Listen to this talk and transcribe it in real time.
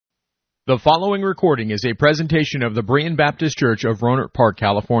The following recording is a presentation of the Berean Baptist Church of Rohnert Park,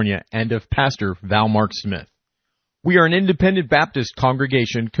 California, and of Pastor Val Mark Smith. We are an independent Baptist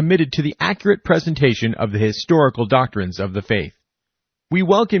congregation committed to the accurate presentation of the historical doctrines of the faith. We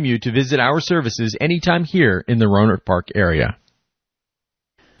welcome you to visit our services anytime here in the Rohnert Park area.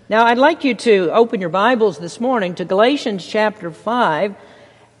 Now, I'd like you to open your Bibles this morning to Galatians chapter 5.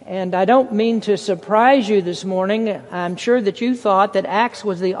 And I don't mean to surprise you this morning. I'm sure that you thought that Acts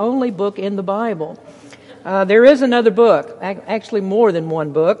was the only book in the Bible. There is another book, actually more than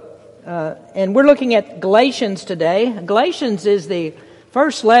one book. And we're looking at Galatians today. Galatians is the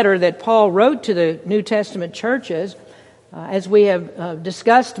first letter that Paul wrote to the New Testament churches. As we have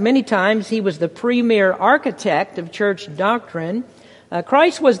discussed many times, he was the premier architect of church doctrine.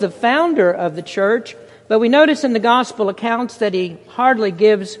 Christ was the founder of the church. But we notice in the gospel accounts that he hardly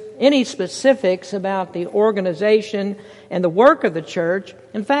gives any specifics about the organization and the work of the church.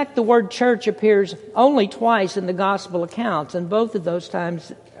 In fact, the word church appears only twice in the gospel accounts, and both of those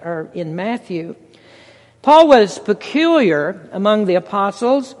times are in Matthew. Paul was peculiar among the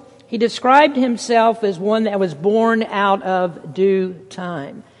apostles. He described himself as one that was born out of due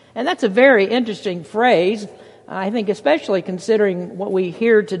time. And that's a very interesting phrase, I think, especially considering what we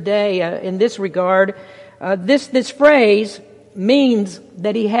hear today in this regard. This phrase means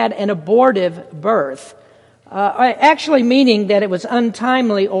that he had an abortive birth, actually meaning that it was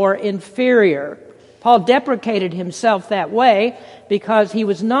untimely or inferior. Paul deprecated himself that way because he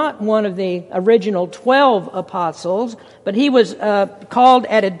was not one of the original 12 apostles, but he was called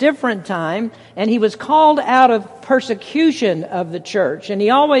at a different time, and he was called out of persecution of the church. And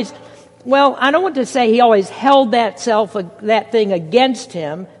he always, I don't want to say he always held that thing against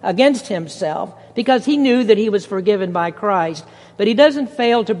himself, because he knew that he was forgiven by Christ. But he doesn't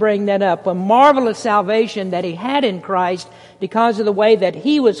fail to bring that up, a marvelous salvation that he had in Christ because of the way that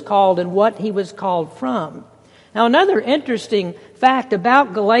he was called and what he was called from. Now, another interesting fact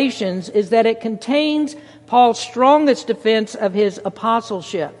about Galatians is that it contains Paul's strongest defense of his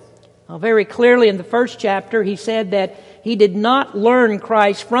apostleship. Now, very clearly in the first chapter, he said that he did not learn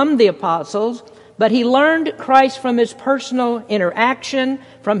Christ from the apostles, but he learned Christ from his personal interaction,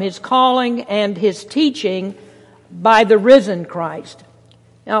 from his calling and his teaching by the risen Christ.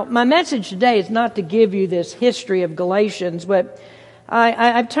 Now, my message today is not to give you this history of Galatians, but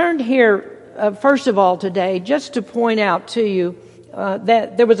I've turned here, first of all today, just to point out to you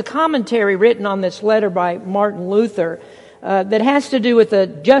that there was a commentary written on this letter by Martin Luther that has to do with the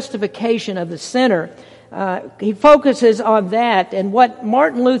justification of the sinner. He focuses on that, and what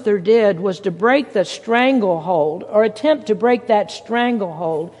Martin Luther did was to break the stranglehold, or attempt to break that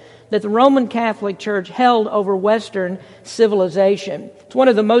stranglehold that the Roman Catholic Church held over Western civilization. It's one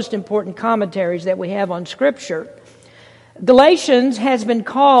of the most important commentaries that we have on Scripture. Galatians has been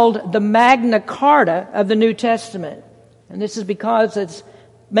called the Magna Carta of the New Testament, and this is because its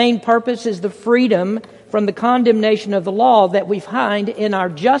main purpose is the freedom from the condemnation of the law that we find in our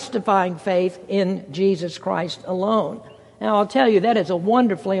justifying faith in Jesus Christ alone. Now, I'll tell you, that is a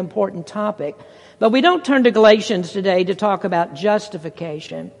wonderfully important topic. But we don't turn to Galatians today to talk about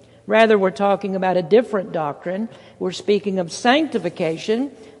justification. Rather, we're talking about a different doctrine. We're speaking of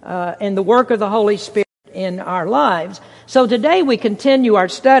sanctification and the work of the Holy Spirit in our lives. So today we continue our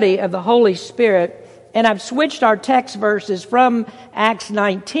study of the Holy Spirit. And I've switched our text verses from Acts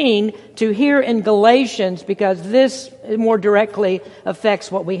 19 to here in Galatians because this more directly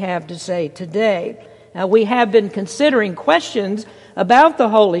affects what we have to say today. Now, we have been considering questions about the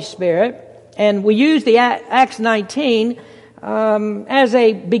Holy Spirit, and we use the Acts 19 as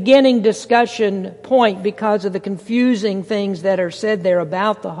a beginning discussion point because of the confusing things that are said there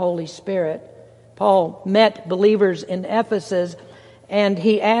about the Holy Spirit. Paul met believers in Ephesus, and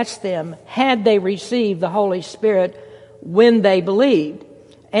he asked them, had they received the Holy Spirit when they believed?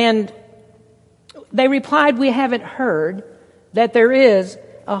 And they replied, we haven't heard that there is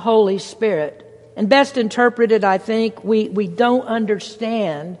a Holy Spirit. And best interpreted, I think, we don't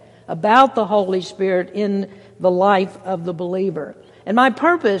understand about the Holy Spirit in the life of the believer. And my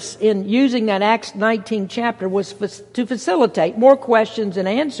purpose in using that Acts 19 chapter was to facilitate more questions and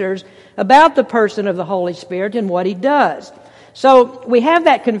answers about the person of the Holy Spirit and what He does. So we have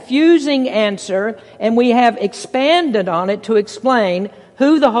that confusing answer, and we have expanded on it to explain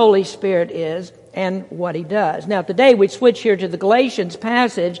who the Holy Spirit is and what He does. Now today we switch here to the Galatians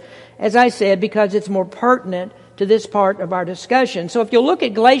passage, as I said, because it's more pertinent to this part of our discussion. So if you'll look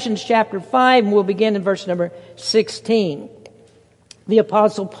at Galatians chapter 5, and we'll begin in verse number 16. The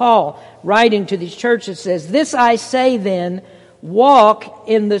Apostle Paul, writing to these churches, says, "This I say then, walk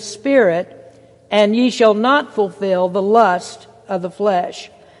in the Spirit, and ye shall not fulfill the lust of the flesh.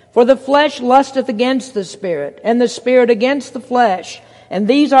 For the flesh lusteth against the Spirit, and the Spirit against the flesh. And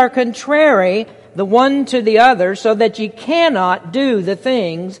these are contrary the one to the other, so that ye cannot do the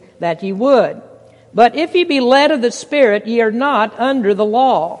things that ye would. But if ye be led of the Spirit, ye are not under the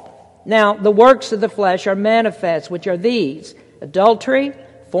law. Now the works of the flesh are manifest, which are these: adultery,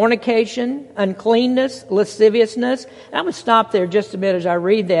 fornication, uncleanness, lasciviousness. And I would stop there just a minute as I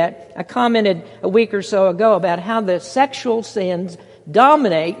read that. I commented a week or so ago about how the sexual sins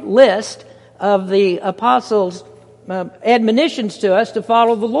dominate list of the apostles' admonitions to us to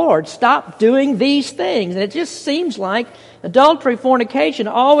follow the Lord. Stop doing these things. And it just seems like adultery, fornication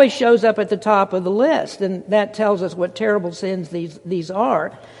always shows up at the top of the list. And that tells us what terrible sins these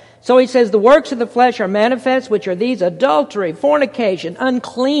are. So he says, the works of the flesh are manifest, which are these: adultery, fornication,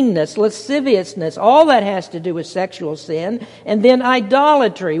 uncleanness, lasciviousness. All that has to do with sexual sin. And then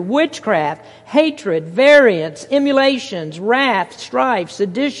idolatry, witchcraft, hatred, variance, emulations, wrath, strife,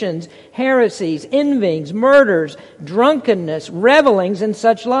 seditions, heresies, envyings, murders, drunkenness, revellings, and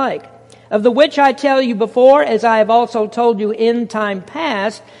such like. Of the which I tell you before, as I have also told you in time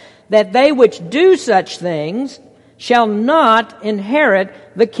past, that they which do such things shall not inherit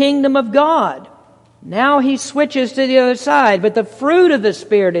the kingdom of God. Now he switches to the other side. But the fruit of the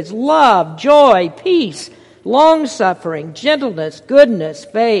Spirit is love, joy, peace, long-suffering, gentleness, goodness,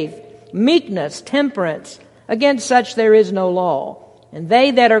 faith, meekness, temperance. Against such there is no law. And they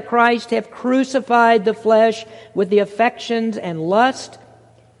that are Christ have crucified the flesh with the affections and lust.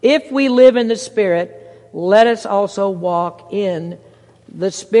 If we live in the Spirit, let us also walk in the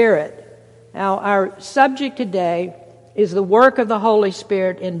Spirit. Now, our subject today is the work of the Holy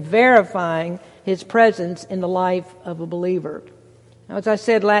Spirit in verifying His presence in the life of a believer. Now, as I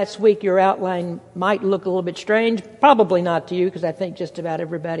said last week, your outline might look a little bit strange. Probably not to you, because I think just about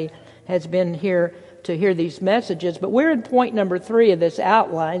everybody has been here to hear these messages. But we're in point number 3 of this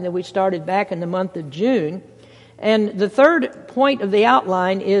outline that we started back in the month of June. And the third point of the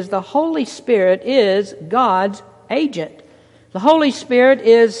outline is the Holy Spirit is God's agent. The Holy Spirit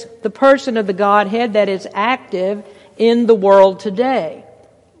is the person of the Godhead that is active in the world today.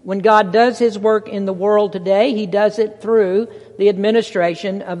 When God does His work in the world today, He does it through the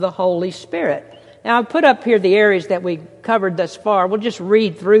administration of the Holy Spirit. Now, I've put up here the areas that we covered thus far. We'll just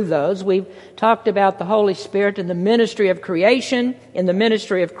read through those. We've talked about the Holy Spirit in the ministry of creation, in the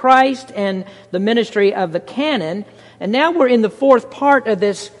ministry of Christ, and the ministry of the canon. And now we're in the fourth part of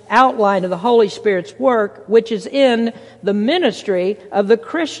this outline of the Holy Spirit's work, which is in the ministry of the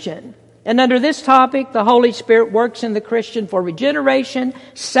Christian. And under this topic, the Holy Spirit works in the Christian for regeneration,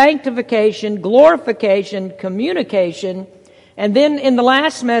 sanctification, glorification, communication. And then in the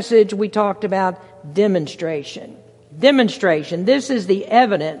last message, we talked about demonstration. Demonstration. This is the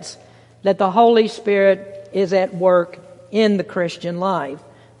evidence that the Holy Spirit is at work in the Christian life.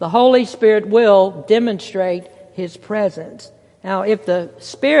 The Holy Spirit will demonstrate His presence. Now, if the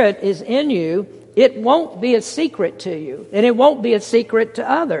Spirit is in you, it won't be a secret to you, and it won't be a secret to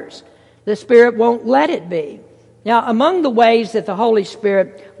others. The Spirit won't let it be. Now, among the ways that the Holy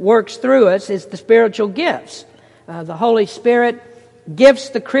Spirit works through us is the spiritual gifts. The Holy Spirit gifts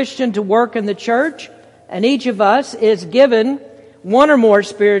the Christian to work in the church, and each of us is given one or more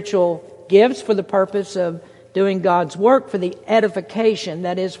spiritual gifts for the purpose of doing God's work, for the edification,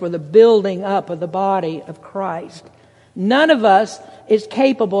 that is, for the building up of the body of Christ. None of us is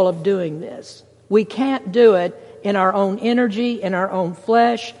capable of doing this. We can't do it in our own energy, in our own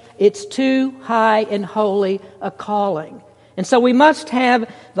flesh. It's too high and holy a calling. And so we must have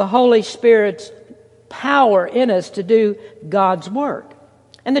the Holy Spirit's power in us to do God's work.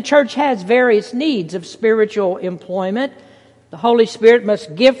 And the church has various needs of spiritual employment. The Holy Spirit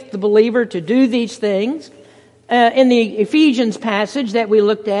must gift the believer to do these things. In the Ephesians passage that we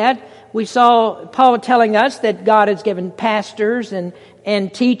looked at, we saw Paul telling us that God has given pastors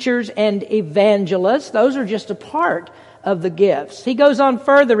and teachers and evangelists. Those are just a part of the gifts. He goes on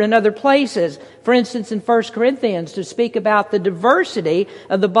further in other places, for instance in 1 Corinthians, to speak about the diversity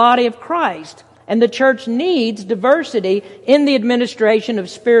of the body of Christ. And the church needs diversity in the administration of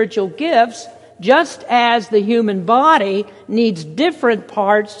spiritual gifts, just as the human body needs different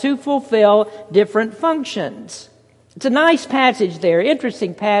parts to fulfill different functions. It's a nice passage there,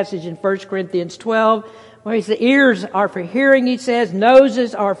 interesting passage in 1 Corinthians 12, where he says, ears are for hearing, he says,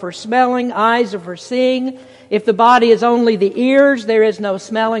 noses are for smelling, eyes are for seeing. If the body is only the ears, there is no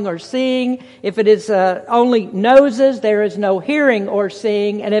smelling or seeing. If it is only noses, there is no hearing or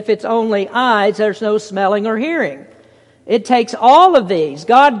seeing. And if it's only eyes, there's no smelling or hearing. It takes all of these.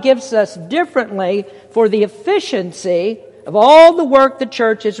 God gives us differently for the efficiency of all the work the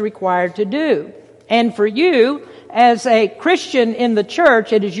church is required to do. And for you, as a Christian in the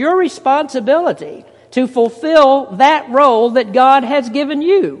church, it is your responsibility to fulfill that role that God has given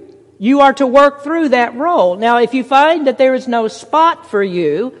you. You are to work through that role. Now, if you find that there is no spot for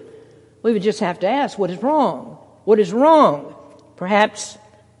you, we would just have to ask, what is wrong? What is wrong? Perhaps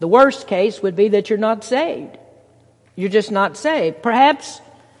the worst case would be that you're not saved. You're just not saved. Perhaps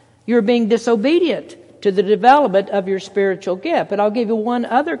you're being disobedient to the development of your spiritual gift. But I'll give you one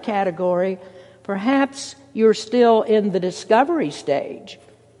other category. Perhaps you're still in the discovery stage.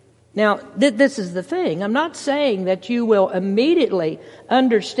 Now, this is the thing. I'm not saying that you will immediately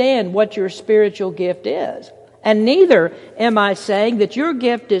understand what your spiritual gift is. And neither am I saying that your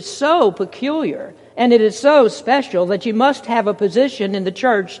gift is so peculiar and it is so special that you must have a position in the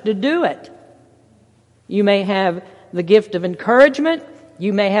church to do it. You may have the gift of encouragement.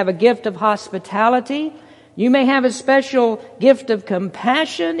 You may have a gift of hospitality. You may have a special gift of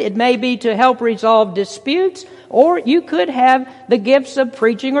compassion. It may be to help resolve disputes. Or you could have the gifts of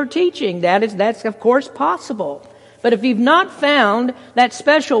preaching or teaching. That's of course possible. But if you've not found that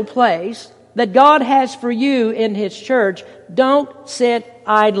special place that God has for you in His church, don't sit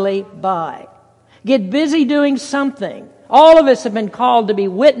idly by. Get busy doing something. All of us have been called to be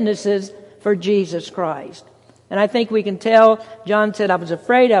witnesses for Jesus Christ. And I think we can tell, John said, I was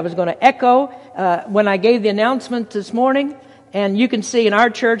afraid I was going to echo when I gave the announcement this morning. And you can see in our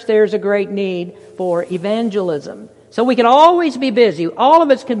church there's a great need for evangelism. So we can always be busy. All of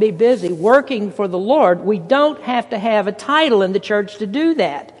us can be busy working for the Lord. We don't have to have a title in the church to do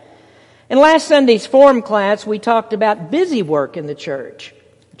that. In last Sunday's form class, we talked about busy work in the church.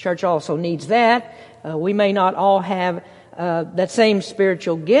 The church also needs that. We may not all have that same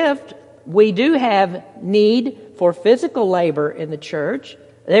spiritual gift. We do have need for physical labor in the church.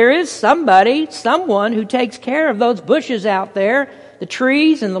 There is someone who takes care of those bushes out there, the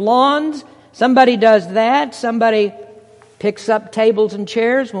trees and the lawns. Somebody does that. Somebody picks up tables and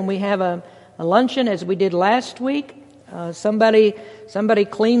chairs when we have a luncheon, as we did last week. Somebody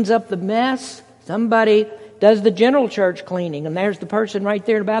cleans up the mess. Somebody does the general church cleaning. And there's the person right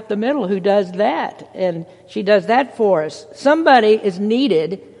there about the middle who does that. And she does that for us. Somebody is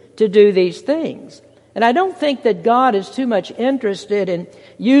needed to do these things. And I don't think that God is too much interested in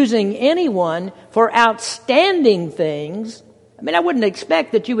using anyone for outstanding things. I mean, I wouldn't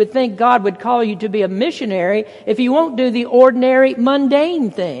expect that you would think God would call you to be a missionary if you won't do the ordinary, mundane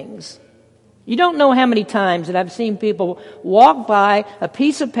things. You don't know how many times that I've seen people walk by a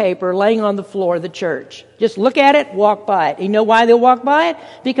piece of paper laying on the floor of the church. Just look at it, walk by it. You know why they'll walk by it?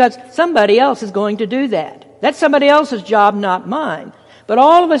 Because somebody else is going to do that. That's somebody else's job, not mine. But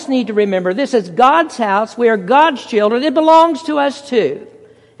all of us need to remember this is God's house. We are God's children. It belongs to us too.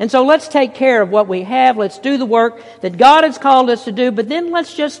 And so let's take care of what we have. Let's do the work that God has called us to do. But then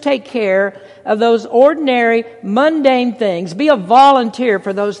let's just take care of those ordinary, mundane things. Be a volunteer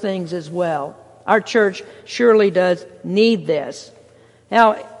for those things as well. Our church surely does need this.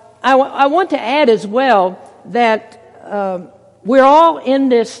 Now, I want to add as well that we're all in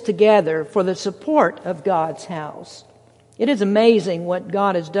this together for the support of God's house. It is amazing what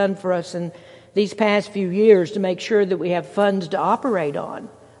God has done for us in these past few years to make sure that we have funds to operate on.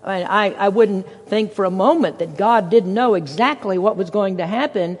 I wouldn't think for a moment that God didn't know exactly what was going to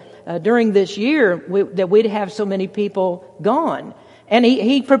happen during this year, that we'd have so many people gone. And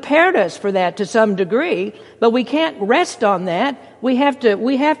He prepared us for that to some degree, but we can't rest on that. We have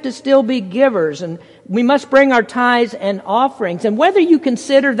to still be givers, and we must bring our tithes and offerings. And whether you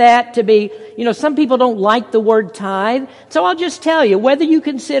consider that to be, some people don't like the word tithe, so I'll just tell you, whether you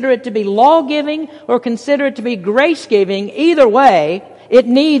consider it to be law-giving or consider it to be grace-giving, either way, it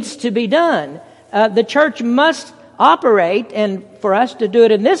needs to be done. The church must operate, and for us to do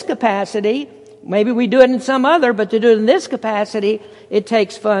it in this capacity, maybe we do it in some other, but to do it in this capacity, it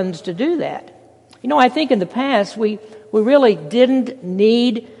takes funds to do that. I think in the past, we really didn't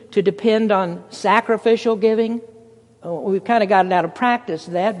need to depend on sacrificial giving. We've kind of gotten out of practice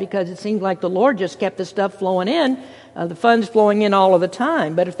of that because it seemed like the Lord just kept the stuff flowing in, the funds flowing in all of the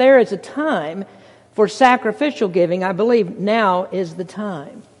time. But if there is a time for sacrificial giving, I believe now is the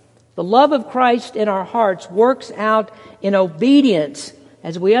time. The love of Christ in our hearts works out in obedience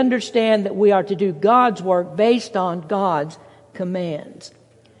as we understand that we are to do God's work based on God's commands.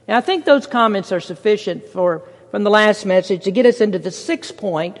 And I think those comments are sufficient from the last message to get us into the sixth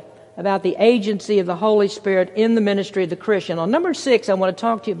point about the agency of the Holy Spirit in the ministry of the Christian. On number 6, I want to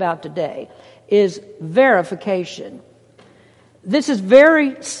talk to you about today is verification. This is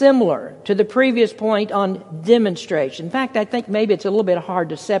very similar to the previous point on demonstration. In fact, I think maybe it's a little bit hard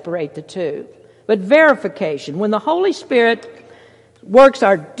to separate the two. But verification, when the Holy Spirit works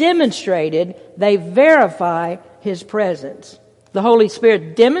are demonstrated, they verify His presence. The Holy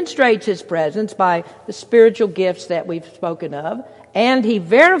Spirit demonstrates His presence by the spiritual gifts that we've spoken of, and He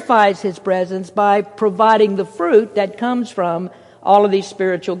verifies His presence by providing the fruit that comes from all of these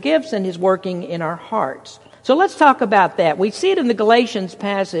spiritual gifts and His working in our hearts. So let's talk about that. We see it in the Galatians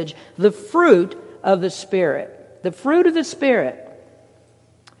passage, the fruit of the Spirit. The fruit of the Spirit.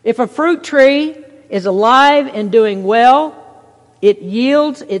 If a fruit tree is alive and doing well, it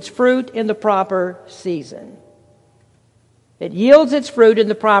yields its fruit in the proper season. It yields its fruit in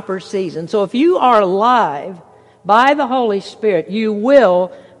the proper season. So if you are alive by the Holy Spirit, you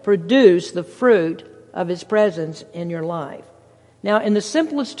will produce the fruit of His presence in your life. Now, in the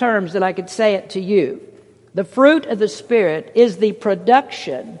simplest terms that I could say it to you, the fruit of the Spirit is the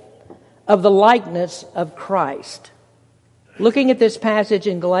production of the likeness of Christ. Looking at this passage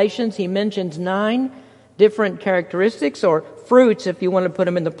in Galatians, he mentions 9 different characteristics, or fruits if you want to put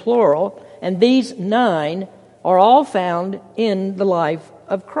them in the plural, and these 9 are all found in the life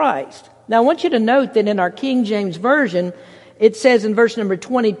of Christ. Now, I want you to note that in our King James Version, it says in verse number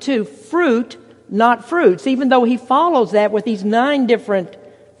 22, fruit, not fruits. Even though he follows that with these 9 different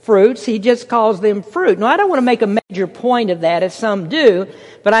fruits, he just calls them fruit. Now, I don't want to make a major point of that, as some do,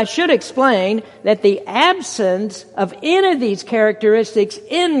 but I should explain that the absence of any of these characteristics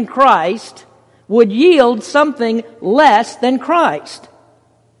in Christ would yield something less than Christ.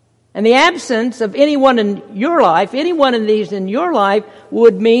 And the absence of anyone in your life, any one of these in your life,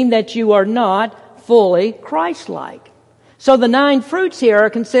 would mean that you are not fully Christ-like. So the 9 fruits here are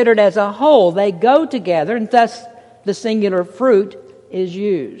considered as a whole. They go together, and thus the singular fruit is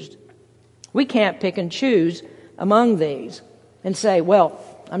used. We can't pick and choose among these and say, well,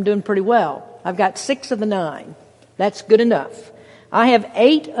 I'm doing pretty well. I've got 6 of the 9. That's good enough. I have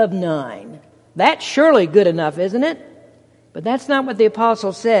 8 of 9. That's surely good enough, isn't it? But that's not what the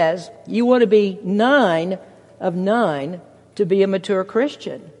apostle says. You want to be 9 of 9 to be a mature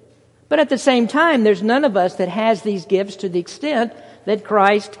Christian. But at the same time, there's none of us that has these gifts to the extent that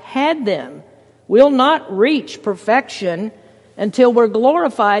Christ had them. We'll not reach perfection until we're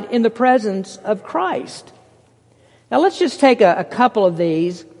glorified in the presence of Christ. Now let's just take a couple of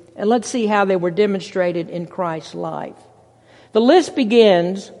these and let's see how they were demonstrated in Christ's life. The list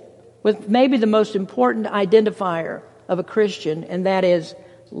begins with maybe the most important identifier of a Christian, and that is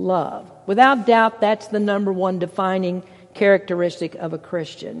love. Without doubt, that's the number one defining characteristic of a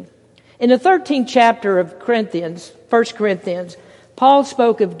Christian. In the 13th chapter of Corinthians, 1 Corinthians, Paul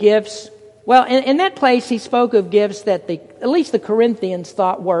spoke of gifts. Well, in that place, he spoke of gifts that at least the Corinthians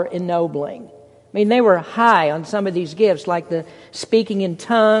thought were ennobling. I mean, they were high on some of these gifts, like the speaking in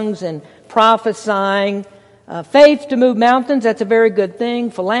tongues and prophesying, faith to move mountains, that's a very good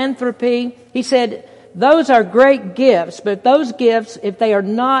thing, philanthropy. He said, those are great gifts, but those gifts, if they are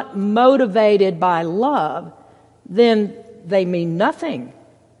not motivated by love, then they mean nothing.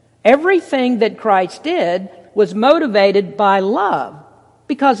 Everything that Christ did was motivated by love,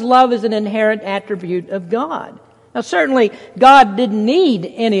 because love is an inherent attribute of God. Now, certainly, God didn't need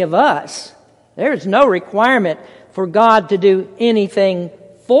any of us. There is no requirement for God to do anything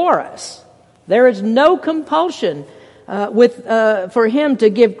for us. There is no compulsion for Him to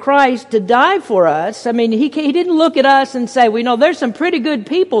give Christ to die for us. I mean, He didn't look at us and say, well, there's some pretty good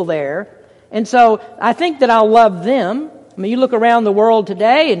people there, and so I think that I'll love them. I mean, you look around the world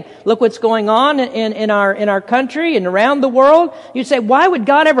today and look what's going on in our country and around the world. You say, why would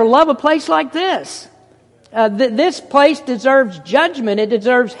God ever love a place like this? This place deserves judgment. It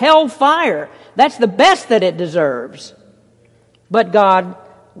deserves hellfire. That's the best that it deserves. But God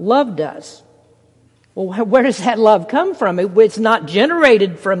loved us. Well, where does that love come from? It's not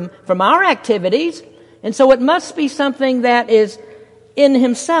generated from our activities. And so it must be something that is in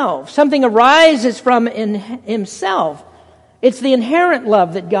Himself. Something arises from in Himself. It's the inherent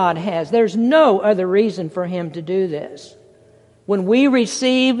love that God has. There's no other reason for Him to do this. When we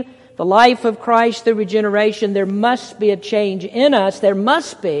receive the life of Christ through regeneration, there must be a change in us. There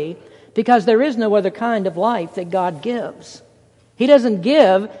must be, because there is no other kind of life that God gives. He doesn't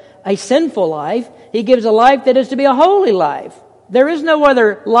give a sinful life. He gives a life that is to be a holy life. There is no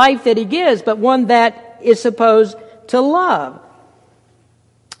other life that He gives but one that is supposed to love.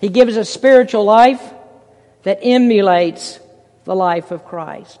 He gives a spiritual life that emulates the life of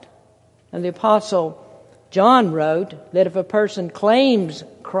Christ. And the Apostle John wrote that if a person claims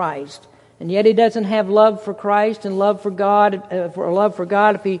Christ and yet he doesn't have love for Christ and love for God,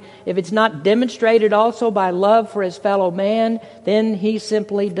 if it's not demonstrated also by love for his fellow man, then he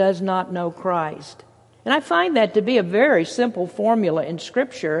simply does not know Christ. And I find that to be a very simple formula in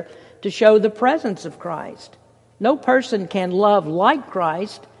Scripture to show the presence of Christ. No person can love like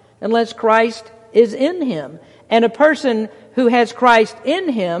Christ unless Christ is in him. And a person who has Christ in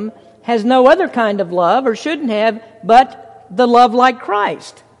him has no other kind of love, or shouldn't have, but the love like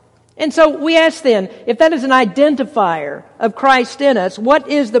Christ. And so we ask then, if that is an identifier of Christ in us, what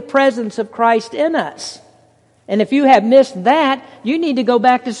is the presence of Christ in us? And if you have missed that, you need to go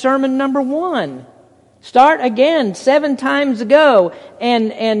back to sermon number 1. Start again 7 times ago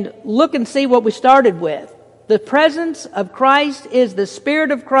and look and see what we started with. The presence of Christ is the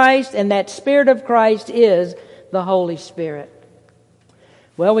Spirit of Christ, and that Spirit of Christ is the Holy Spirit.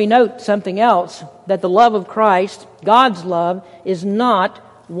 Well, we note something else, that the love of Christ, God's love, is not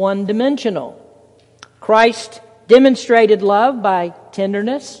one-dimensional. Christ demonstrated love by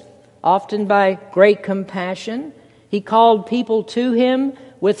tenderness, often by great compassion. He called people to Him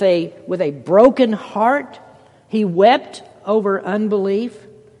with a broken heart. He wept over unbelief.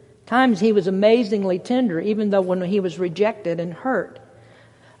 Times He was amazingly tender, even though when He was rejected and hurt.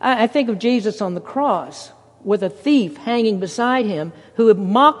 I think of Jesus on the cross with a thief hanging beside Him who had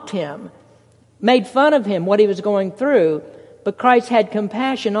mocked Him, made fun of Him, what He was going through. But Christ had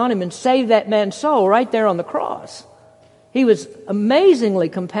compassion on him and saved that man's soul right there on the cross. He was amazingly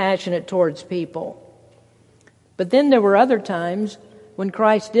compassionate towards people. But then there were other times when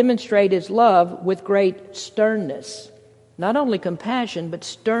Christ demonstrated His love with great sternness. Not only compassion, but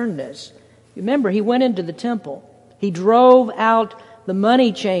sternness. Remember, He went into the temple. He drove out the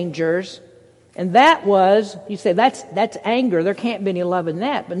money changers. And that was, you say, that's anger. There can't be any love in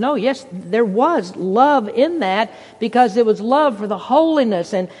that. But no, yes, there was love in that, because it was love for the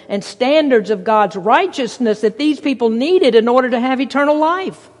holiness and standards of God's righteousness that these people needed in order to have eternal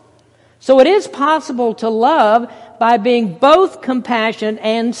life. So it is possible to love by being both compassionate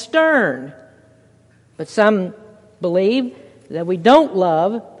and stern. But some believe that we don't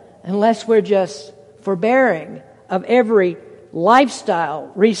love unless we're just forbearing of every lifestyle,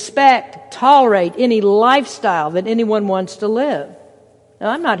 respect, tolerate any lifestyle that anyone wants to live. Now,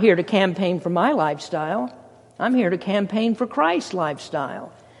 I'm not here to campaign for my lifestyle. I'm here to campaign for Christ's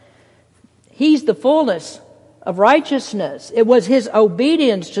lifestyle. He's the fullness of righteousness. It was His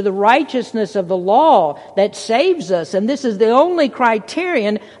obedience to the righteousness of the law that saves us, and this is the only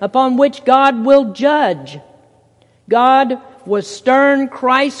criterion upon which God will judge. God was stern,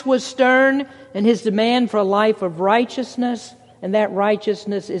 Christ was stern, and His demand for a life of righteousness, and that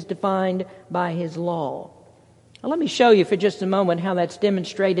righteousness is defined by His law. Now, let me show you for just a moment how that's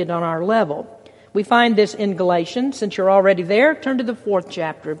demonstrated on our level. We find this in Galatians. Since you're already there, turn to the 4th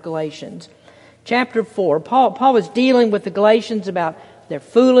chapter of Galatians. Chapter 4. Paul was dealing with the Galatians about their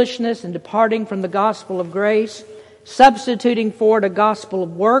foolishness and departing from the gospel of grace, substituting for it a gospel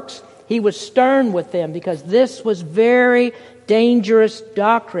of works. He was stern with them because this was very dangerous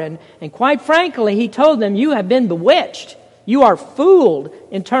doctrine. And quite frankly, he told them, you have been bewitched. You are fooled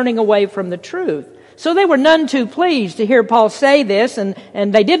in turning away from the truth. So they were none too pleased to hear Paul say this, and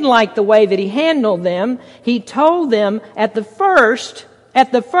they didn't like the way that he handled them. He told them at the first,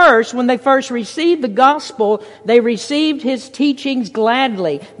 when they first received the gospel, they received his teachings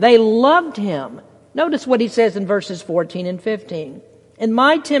gladly. They loved him. Notice what he says in verses 14 and 15. In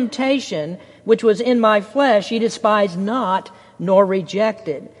my temptation, which was in my flesh, ye despised not, nor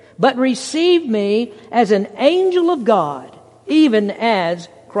rejected, but received me as an angel of God, even as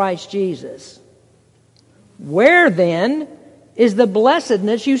Christ Jesus. Where then is the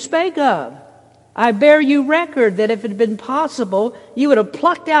blessedness you spake of? I bear you record that if it had been possible, you would have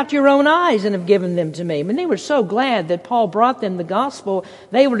plucked out your own eyes and have given them to me. I mean, they were so glad that Paul brought them the gospel,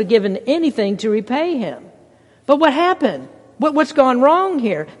 they would have given anything to repay him. But what happened? What's gone wrong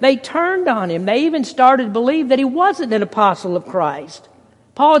here? They turned on him. They even started to believe that he wasn't an apostle of Christ.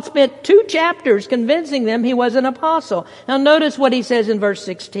 Paul had spent 2 chapters convincing them he was an apostle. Now notice what he says in verse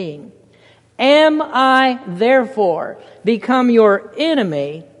 16. Am I therefore become your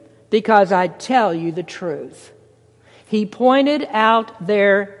enemy because I tell you the truth? He pointed out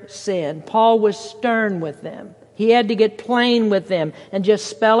their sin. Paul was stern with them. He had to get plain with them and just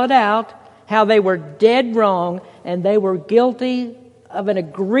spell it out, how they were dead wrong and they were guilty of an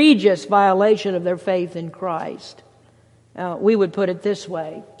egregious violation of their faith in Christ. Now, we would put it this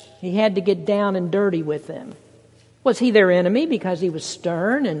way. He had to get down and dirty with them. Was he their enemy because he was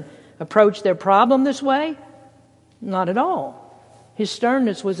stern and approached their problem this way? Not at all. His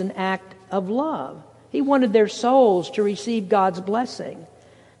sternness was an act of love. He wanted their souls to receive God's blessing.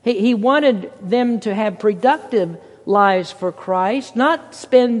 He wanted them to have productive lives for Christ, not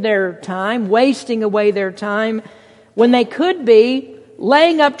spend their time wasting away their time when they could be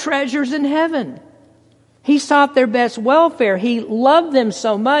laying up treasures in heaven. He sought their best welfare. He loved them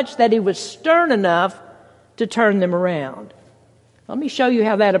so much that he was stern enough to turn them around. Let me show you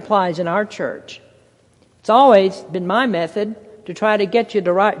how that applies in our church. It's always been my method to try to get you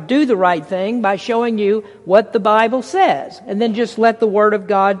to do the right thing by showing you what the Bible says, and then just let the Word of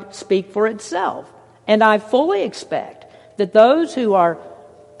God speak for itself. And I fully expect that those who are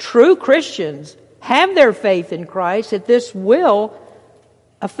true Christians have their faith in Christ, that this will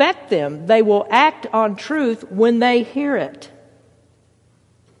affect them. They will act on truth when they hear it.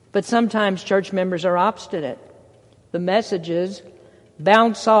 But sometimes church members are obstinate. The messages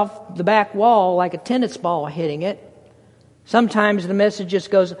bounce off the back wall like a tennis ball hitting it. Sometimes the message just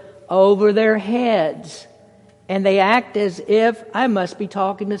goes over their heads, and they act as if I must be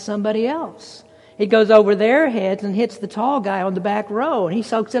talking to somebody else. It goes over their heads and hits the tall guy on the back row, and he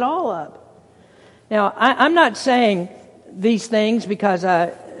soaks it all up. Now, I'm not saying these things because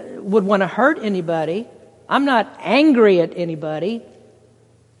I would want to hurt anybody. I'm not angry at anybody.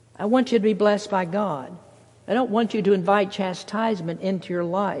 I want you to be blessed by God. I don't want you to invite chastisement into your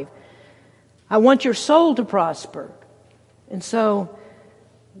life. I want your soul to prosper. And so,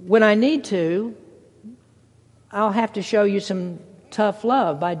 when I need to, I'll have to show you some tough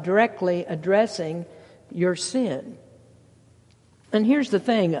love by directly addressing your sin. And here's the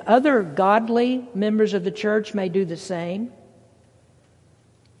thing, other godly members of the church may do the same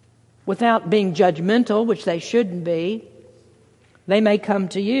without being judgmental, which they shouldn't be. They may come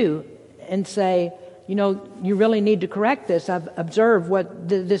to you and say, you know, you really need to correct this. I've observed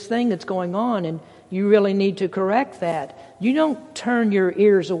this thing that's going on, and you really need to correct that. You don't turn your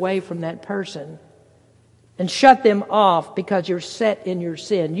ears away from that person and shut them off because you're set in your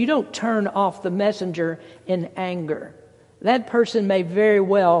sin. You don't turn off the messenger in anger. That person may very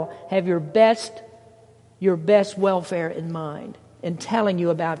well have your best welfare in mind in telling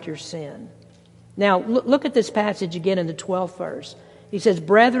you about your sin. Now, look at this passage again in the 12th verse. He says,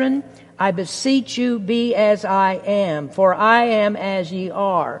 "Brethren, I beseech you, be as I am, for I am as ye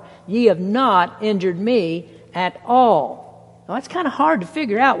are. Ye have not injured me at all." Now, it's kind of hard to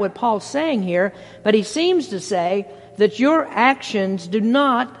figure out what Paul's saying here, but he seems to say that your actions do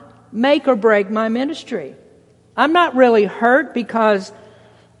not make or break my ministry. I'm not really hurt because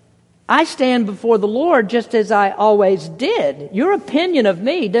I stand before the Lord just as I always did. Your opinion of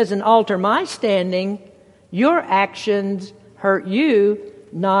me doesn't alter my standing. Your actions hurt you,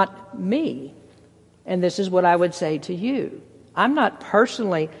 not me. And this is what I would say to you. I'm not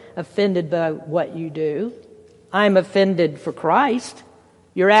personally offended by what you do. I'm offended for Christ.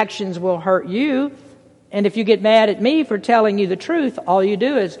 Your actions will hurt you. And if you get mad at me for telling you the truth, all you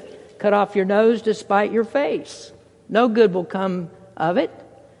do is cut off your nose to spite your face. No good will come of it.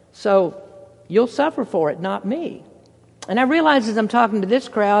 So you'll suffer for it, not me. And I realize as I'm talking to this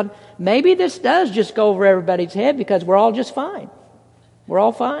crowd, maybe this does just go over everybody's head because we're all just fine. We're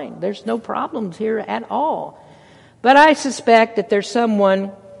all fine. There's no problems here at all. But I suspect that there's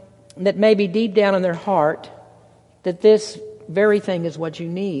someone that maybe deep down in their heart that this very thing is what you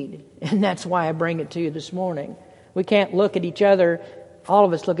need. And that's why I bring it to you this morning. We can't look at each other, all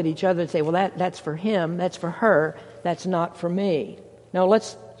of us look at each other and say, well, that's for him, that's for her, that's not for me. No,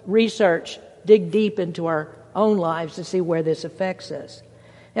 let's research, dig deep into our own lives to see where this affects us.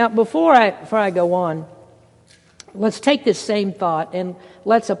 Now, before I go on, let's take this same thought and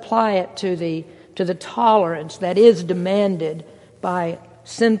let's apply it to the tolerance that is demanded by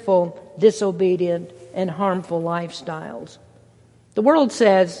sinful, disobedient, and harmful lifestyles. The world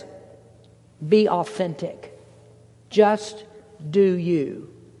says, be authentic. Just do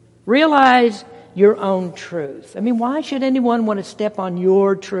you. Realize your own truth. I mean, why should anyone want to step on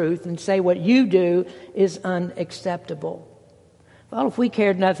your truth and say what you do is unacceptable? Well, if we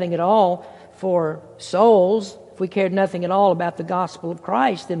cared nothing at all for souls, if we cared nothing at all about the gospel of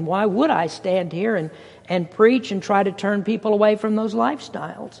Christ, then why would I stand here and preach and try to turn people away from those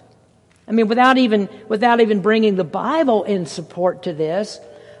lifestyles? I mean, without even bringing the Bible in support to this,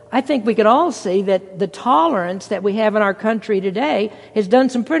 I think we could all see that the tolerance that we have in our country today has done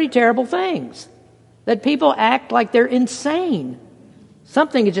some pretty terrible things. That people act like they're insane.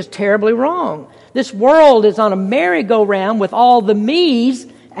 Something is just terribly wrong. This world is on a merry-go-round with all the me's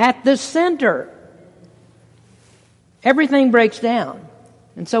at the center. Everything breaks down.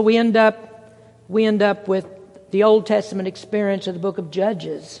 And so we end up with the Old Testament experience of the book of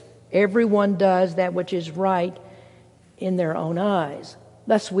Judges. Everyone does that which is right in their own eyes.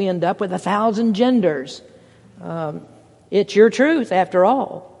 Thus we end up with 1,000 genders. It's your truth, after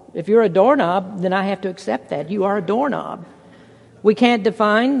all. If you're a doorknob, then I have to accept that. You are a doorknob. We can't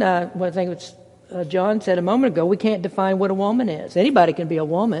define, I think it's John said a moment ago, we can't define what a woman is. Anybody can be a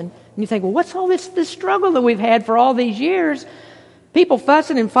woman. And you think, well, what's all this struggle that we've had for all these years? People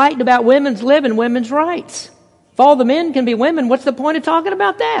fussing and fighting about women's living, women's rights. If all the men can be women, what's the point of talking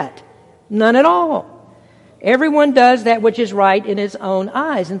about that? None at all. Everyone does that which is right in his own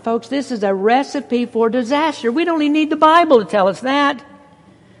eyes. And folks, this is a recipe for disaster. We don't even need the Bible to tell us that.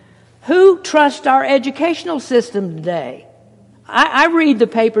 Who trusts our educational system today? I read the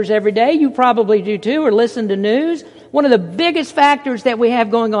papers every day. You probably do too, or listen to news. One of the biggest factors that we have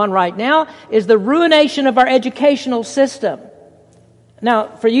going on right now is the ruination of our educational system. Now,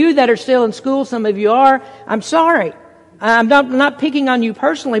 for you that are still in school, some of you are, I'm sorry. I'm not picking on you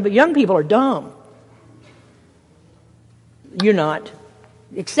personally, but young people are dumb. You're not,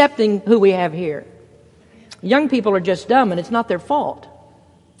 accepting who we have here. Young people are just dumb, and it's not their fault.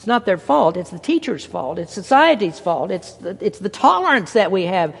 It's not their fault. It's the teacher's fault. It's society's fault. It's the tolerance that we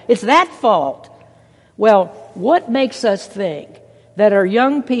have. It's that fault. Well, what makes us think that our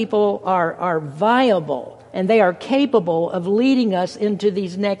young people are viable and they are capable of leading us into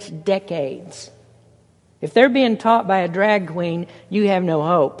these next decades? If they're being taught by a drag queen, you have no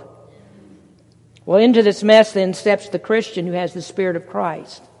hope. Well, into this mess then steps the Christian who has the Spirit of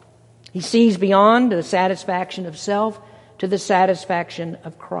Christ. He sees beyond the satisfaction of self to the satisfaction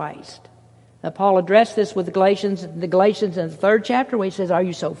of Christ. Now, Paul addressed this with the Galatians in the 3rd chapter, where he says, "Are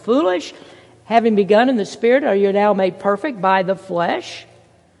you so foolish? Having begun in the Spirit, are you now made perfect by the flesh?"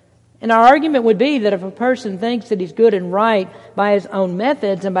 And our argument would be that if a person thinks that he's good and right by his own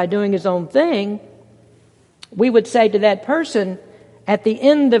methods and by doing his own thing, we would say to that person, at the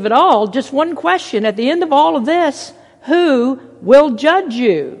end of it all, just one question, at the end of all of this, who will judge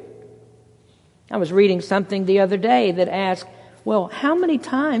you? I was reading something the other day that asked, well, how many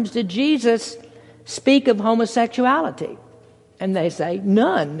times did Jesus speak of homosexuality? And they say,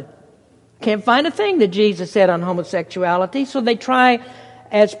 none. Can't find a thing that Jesus said on homosexuality, so they try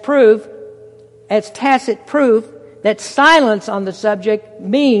as proof, as tacit proof, that silence on the subject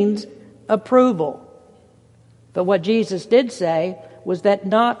means approval. But what Jesus did say was that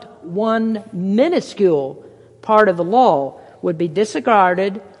not one minuscule part of the law would be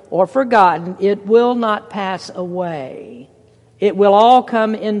disregarded or forgotten. It will not pass away. It will all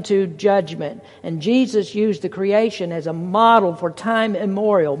come into judgment. And Jesus used the creation as a model for time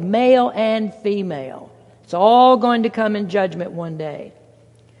immemorial, male and female. It's all going to come in judgment one day.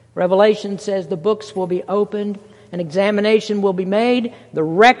 Revelation says the books will be opened, an examination will be made, the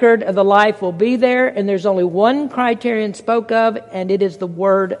record of the life will be there, and there's only one criterion spoke of, and it is the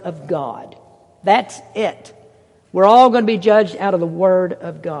Word of God. That's it. We're all going to be judged out of the Word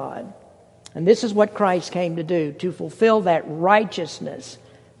of God. And this is what Christ came to do, to fulfill that righteousness,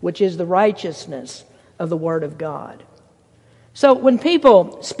 which is the righteousness of the Word of God. So when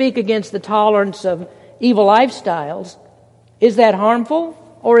people speak against the tolerance of evil lifestyles, is that harmful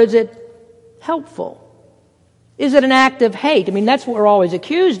or is it helpful? Is it an act of hate? I mean, that's what we're always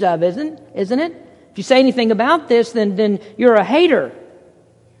accused of, isn't it? If you say anything about this, then you're a hater.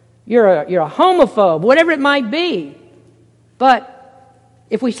 You're a homophobe, whatever it might be. But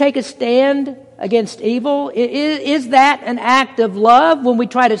if we take a stand against evil, is that an act of love when we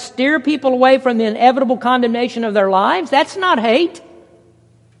try to steer people away from the inevitable condemnation of their lives? That's not hate.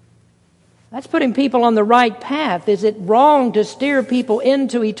 That's putting people on the right path. Is it wrong to steer people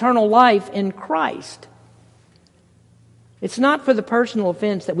into eternal life in Christ? It's not for the personal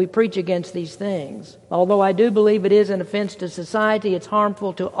offense that we preach against these things. Although I do believe it is an offense to society, it's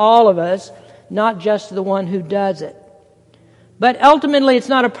harmful to all of us, not just to the one who does it. But ultimately, it's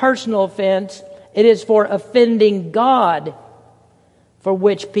not a personal offense. It is for offending God, for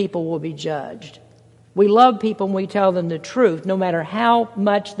which people will be judged. We love people when we tell them the truth, no matter how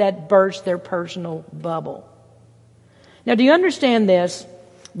much that bursts their personal bubble. Now, do you understand this?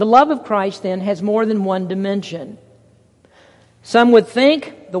 The love of Christ, then, has more than one dimension. Some would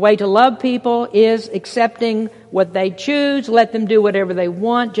think the way to love people is accepting what they choose, let them do whatever they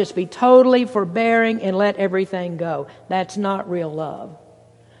want, just be totally forbearing and let everything go. That's not real love.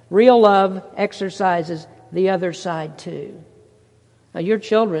 Real love exercises the other side too. Now, your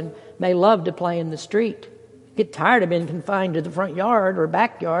children may love to play in the street. Get tired of being confined to the front yard or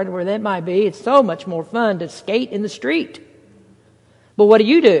backyard, where that might be. It's so much more fun to skate in the street. But what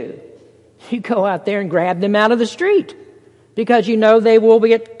do? You go out there and grab them out of the street, because you know they will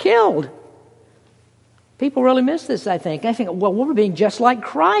get killed. People really miss this, I think. I think, well, we're being just like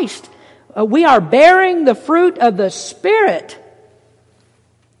Christ. We are bearing the fruit of the Spirit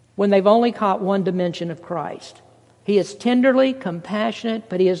when they've only caught one dimension of Christ. He is tenderly compassionate,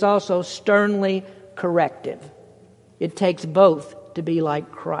 but He is also sternly corrective. It takes both to be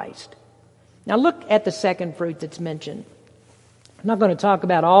like Christ. Now look at the second fruit that's mentioned. I'm not going to talk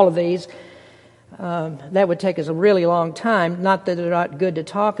about all of these. That would take us a really long time. Not that they're not good to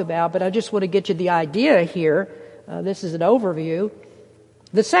talk about, but I just want to get you the idea here. This is an overview.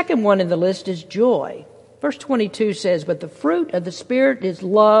 The second one in the list is joy. Verse 22 says, "But the fruit of the Spirit is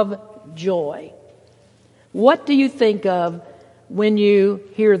love, joy." What do you think of when you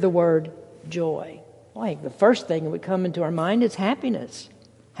hear the word joy? Well, I think the first thing that would come into our mind is happiness.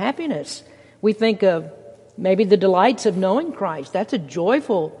 Happiness. We think of maybe the delights of knowing Christ. That's a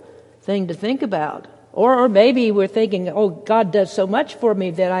joyful thing to think about. Or maybe we're thinking, oh, God does so much for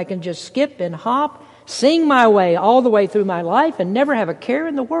me that I can just skip and hop, sing my way all the way through my life and never have a care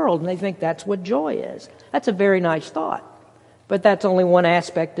in the world. And they think that's what joy is. That's a very nice thought. But that's only one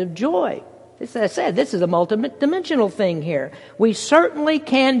aspect of joy. As I said, this is a multi-dimensional thing here. We certainly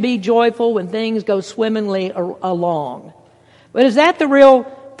can be joyful when things go swimmingly along. But is that the real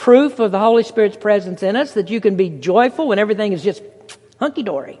proof of the Holy Spirit's presence in us, that you can be joyful when everything is just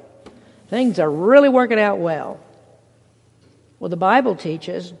hunky-dory? Things are really working out well. Well, the Bible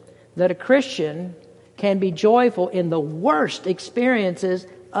teaches that a Christian can be joyful in the worst experiences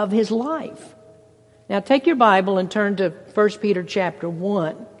of his life. Now take your Bible and turn to 1 Peter chapter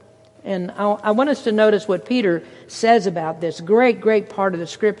 1. And I want us to notice what Peter says about this great part of the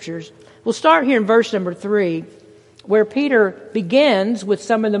Scriptures. We'll start here in verse number 3, where Peter begins with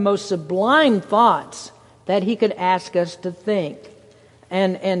some of the most sublime thoughts that he could ask us to think.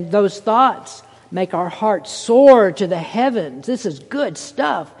 And those thoughts make our hearts soar to the heavens. This is good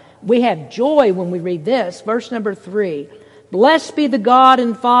stuff. We have joy when we read this. Verse number 3. "Blessed be the God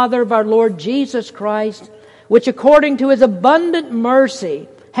and Father of our Lord Jesus Christ, which according to His abundant mercy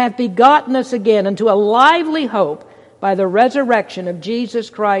hath begotten us again unto a lively hope by the resurrection of Jesus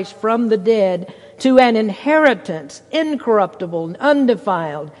Christ from the dead, to an inheritance incorruptible and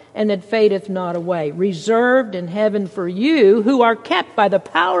undefiled, and that fadeth not away, reserved in heaven for you, who are kept by the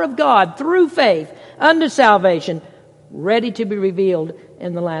power of God through faith unto salvation, ready to be revealed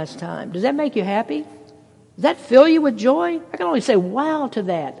in the last time." Does that make you happy? Does that fill you with joy? I can only say wow to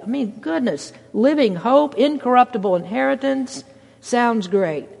that. I mean, goodness, living hope, incorruptible inheritance, sounds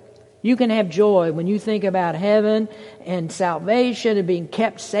great. You can have joy when you think about heaven and salvation and being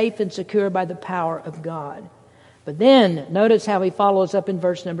kept safe and secure by the power of God. But then, notice how he follows up in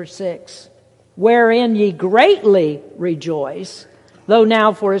verse number 6. "Wherein ye greatly rejoice, though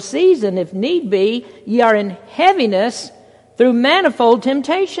now for a season, if need be, ye are in heaviness through manifold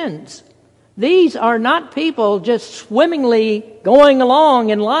temptations." These are not people just swimmingly going along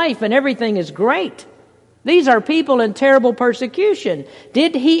in life and everything is great. These are people in terrible persecution.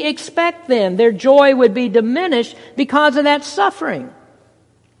 Did he expect then their joy would be diminished because of that suffering?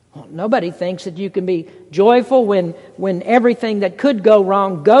 Well, nobody thinks that you can be joyful when everything that could go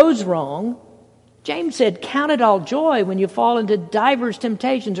wrong goes wrong. James said, "Count it all joy when you fall into divers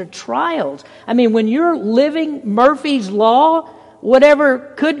temptations or trials." I mean, when you're living Murphy's Law, whatever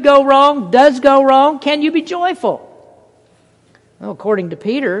could go wrong does go wrong. Can you be joyful? Well, according to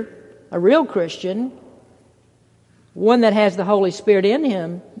Peter, a real Christian, one that has the Holy Spirit in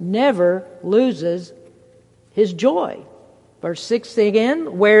him, never loses his joy. Verse 6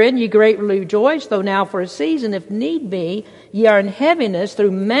 again, "Wherein ye greatly rejoice, though now for a season, if need be, ye are in heaviness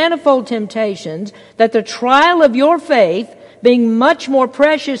through manifold temptations, that the trial of your faith, being much more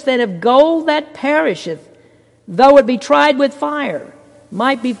precious than of gold that perisheth, though it be tried with fire,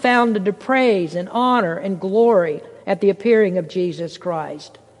 might be found unto praise and honor and glory at the appearing of Jesus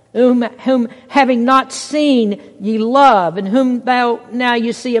Christ. Whom having not seen ye love, and whom thou now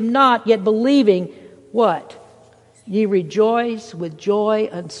you see him not, yet believing," what? "Ye rejoice with joy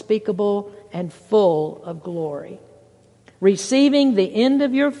unspeakable and full of glory, receiving the end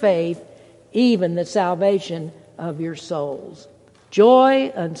of your faith, even the salvation of your souls."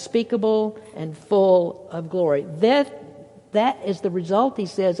 Joy unspeakable and full of glory. That is the result, he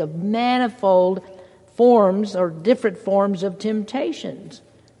says, of manifold forms or different forms of temptations.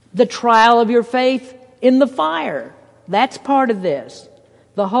 The trial of your faith in the fire. That's part of this.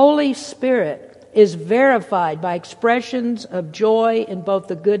 The Holy Spirit is verified by expressions of joy in both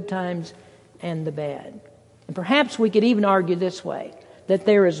the good times and the bad. And perhaps we could even argue this way, that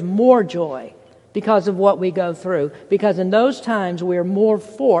there is more joy because of what we go through, because in those times we are more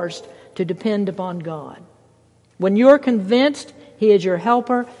forced to depend upon God. When you're convinced He is your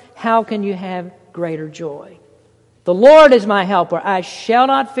helper, how can you have greater joy? "The Lord is my helper, I shall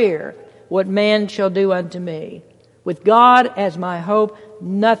not fear what man shall do unto me. With God as my hope,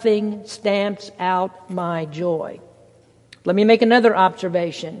 nothing stamps out my joy." Let me make another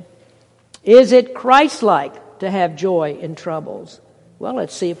observation. Is it Christ-like to have joy in troubles? Well,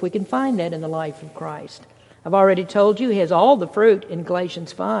 let's see if we can find that in the life of Christ. I've already told you He has all the fruit in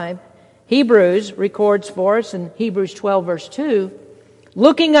Galatians 5. Hebrews records for us in Hebrews 12 verse 2,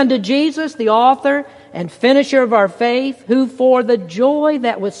 Looking unto Jesus, the author and finisher of our faith, who for the joy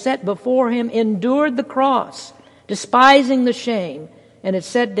that was set before him endured the cross, despising the shame, and is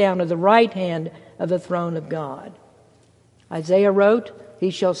set down at the right hand of the throne of God. Isaiah wrote, he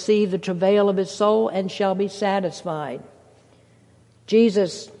shall see the travail of his soul and shall be satisfied.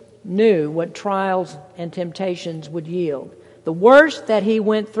 Jesus knew what trials and temptations would yield. The worst that he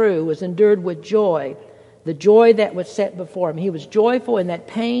went through was endured with joy, the joy that was set before him. He was joyful in that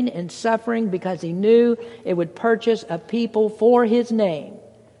pain and suffering because he knew it would purchase a people for his name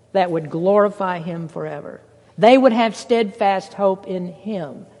that would glorify him forever. They would have steadfast hope in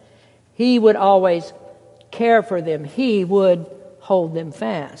him. He would always care for them. He would hold them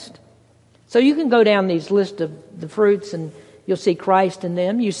fast. So you can go down these list of the fruits and you'll see Christ in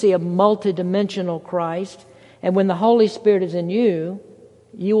them. You see a multidimensional Christ. And when the Holy Spirit is in you,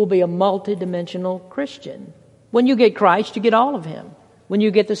 you will be a multidimensional Christian. When you get Christ, you get all of him. When you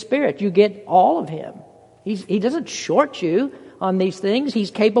get the Spirit, you get all of him. He doesn't short you on these things.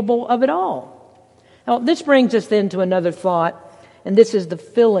 He's capable of it all. Now, this brings us then to another thought, and this is the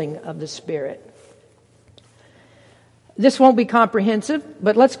filling of the Spirit. This won't be comprehensive,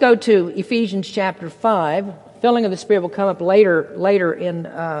 but let's go to Ephesians chapter 5. Filling of the Spirit will come up later in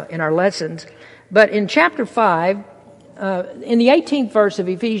our lessons. But in chapter 5, in the 18th verse of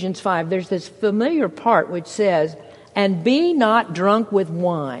Ephesians 5, there's this familiar part which says, "And be not drunk with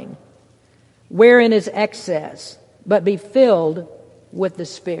wine, wherein is excess, but be filled with the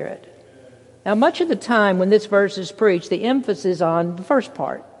Spirit." Now, much of the time when this verse is preached, the emphasis is on the first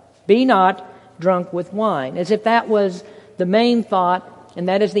part, "Be not drunk with wine," as if that was the main thought, and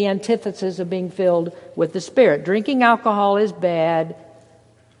that is the antithesis of being filled with the Spirit. Drinking alcohol is bad.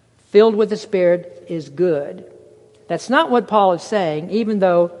 Filled with the Spirit is good. That's not what Paul is saying, even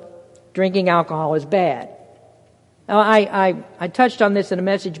though drinking alcohol is bad. Now, I touched on this in a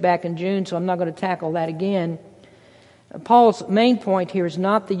message back in June, so I'm not going to tackle that again. Paul's main point here is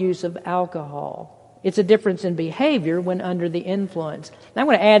not the use of alcohol. It's a difference in behavior when under the influence. Now, I'm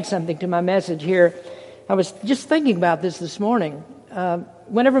going to add something to my message here. I was just thinking about this morning.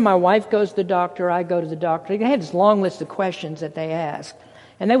 Whenever my wife goes to the doctor, I go to the doctor. They had this long list of questions that they ask.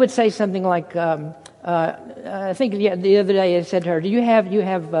 And they would say something like, I think the other day I said to her, "Do you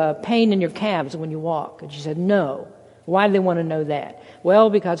have pain in your calves when you walk?" And she said, "No." Why do they want to know that? Well,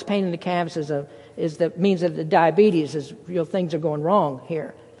 because pain in the calves means that the diabetes is real, things are going wrong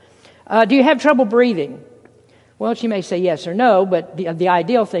here. Do you have trouble breathing? Well, she may say yes or no, but the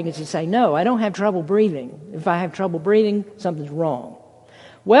ideal thing is to say, "No, I don't have trouble breathing. If I have trouble breathing, something's wrong."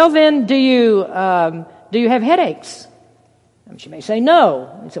 Well, then, do you have headaches? She may say no.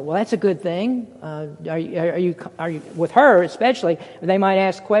 And so, well, that's a good thing. Are you with her especially? They might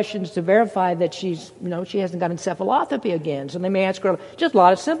ask questions to verify that she hasn't got encephalopathy again. So they may ask her just a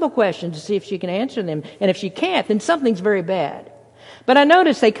lot of simple questions to see if she can answer them. And if she can't, then something's very bad. But I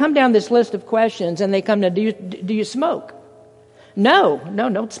notice they come down this list of questions and they come to, do you smoke? No,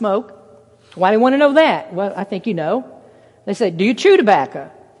 don't smoke. Why do you want to know that? Well, I think you know. They say, do you chew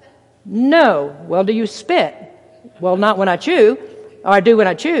tobacco? No. Well, do you spit? Well, not when I chew, or I do when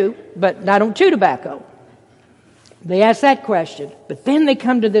I chew, but I don't chew tobacco. They ask that question. But then they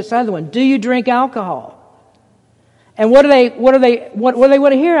come to this other one. Do you drink alcohol? And what do they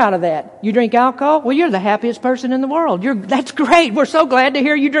want to hear out of that? You drink alcohol? Well, you're the happiest person in the world. That's great. We're so glad to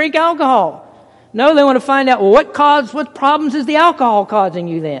hear you drink alcohol. No, they want to find out, well, what problems is the alcohol causing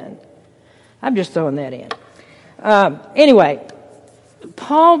you then? I'm just throwing that in. Anyway,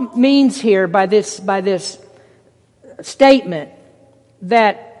 Paul means here by this statement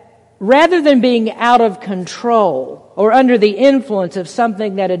that rather than being out of control or under the influence of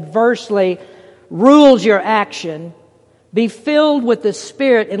something that adversely rules your action, be filled with the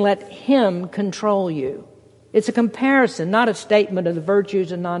Spirit and let Him control you. It's a comparison, not a statement of the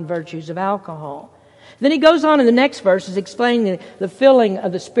virtues and non-virtues of alcohol. Then he goes on in the next verses explaining the filling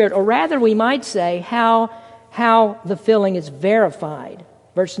of the Spirit, or rather we might say how the filling is verified.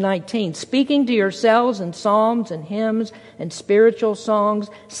 Verse 19, speaking to yourselves in psalms and hymns and spiritual songs,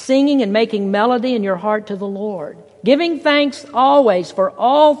 singing and making melody in your heart to the Lord, giving thanks always for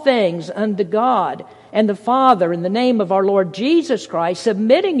all things unto God and the Father in the name of our Lord Jesus Christ,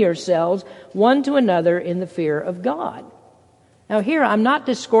 submitting yourselves one to another in the fear of God. Now here I'm not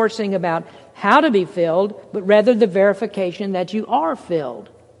discoursing about how to be filled, but rather the verification that you are filled.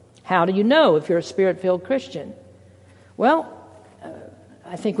 How do you know if you're a Spirit-filled Christian? Well,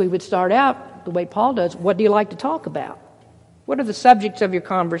 I think we would start out the way Paul does. What do you like to talk about? What are the subjects of your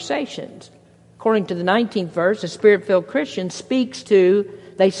conversations? According to the 19th verse, a Spirit-filled Christian speak to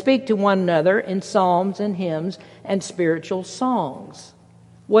one another in psalms and hymns and spiritual songs.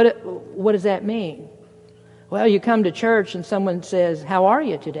 What does that mean? Well, you come to church and someone says, "How are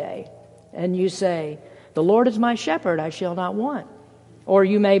you today?" And you say, "The Lord is my shepherd, I shall not want." Or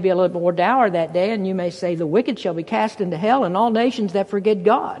you may be a little more dour that day and you may say, "The wicked shall be cast into hell, and all nations that forget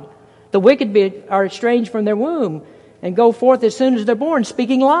God. The wicked are estranged from their womb and go forth as soon as they're born,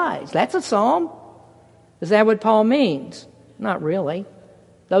 speaking lies." That's a psalm. Is that what Paul means? Not really.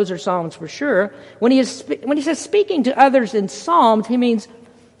 Those are psalms for sure. When he says speaking to others in psalms, he means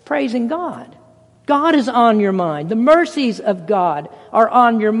praising God. God is on your mind. The mercies of God are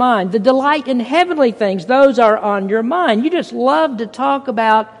on your mind. The delight in heavenly things, those are on your mind. You just love to talk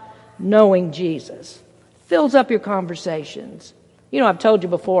about knowing Jesus. Fills up your conversations. You know, I've told you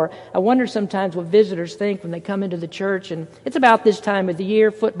before, I wonder sometimes what visitors think when they come into the church, and it's about this time of the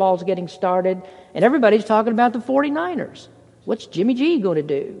year, football's getting started, and everybody's talking about the 49ers. What's Jimmy G going to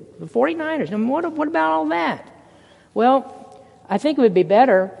do? The 49ers. And what about all that? Well, I think it would be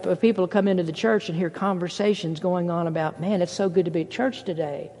better for people to come into the church and hear conversations going on about, man, it's so good to be at church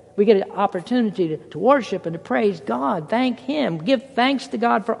today. We get an opportunity to worship and to praise God, thank Him, give thanks to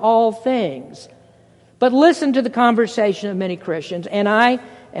God for all things. But listen to the conversation of many Christians, and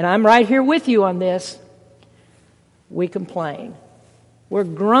I'm right here with you on this. We complain. We're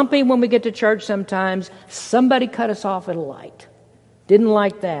grumpy when we get to church sometimes. Somebody cut us off at a light. Didn't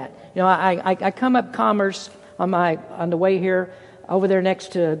like that. You know, I come up Commerce on the way here, over there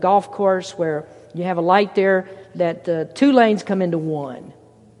next to a golf course where you have a light there that 2 lanes come into one.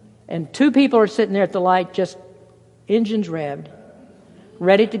 And 2 people are sitting there at the light, just engines revved,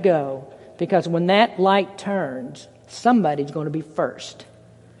 ready to go. Because when that light turns, somebody's going to be first.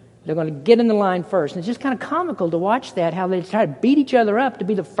 They're going to get in the line first. And it's just kind of comical to watch that, how they try to beat each other up to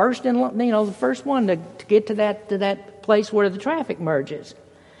be the first the first one to get to that place where the traffic merges.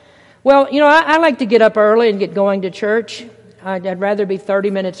 Well, you know, I like to get up early and get going to church. I'd rather be 30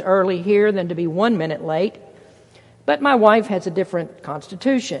 minutes early here than to be 1 minute late. But my wife has a different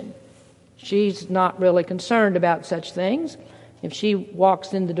constitution. She's not really concerned about such things. If she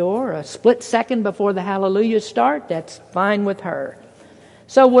walks in the door a split second before the hallelujahs start, that's fine with her.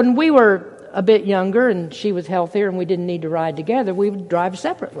 So when we were a bit younger and she was healthier and we didn't need to ride together, we would drive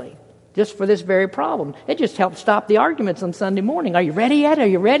separately, just for this very problem. It just helped stop the arguments on Sunday morning. Are you ready yet? Are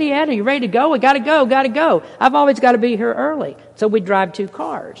you ready yet? Are you ready to go? We got to go. I've always got to be here early. So we drive 2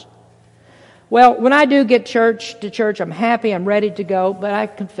 cars. Well, when I do get to church, I'm happy, I'm ready to go, but I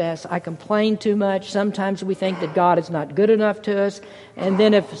confess, I complain too much. Sometimes we think that God is not good enough to us, and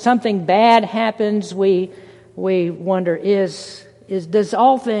then if something bad happens, we wonder, do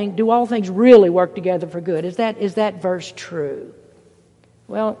all things really work together for good? Is that verse true?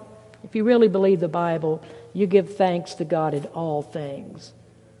 Well, if you really believe the Bible, you give thanks to God in all things.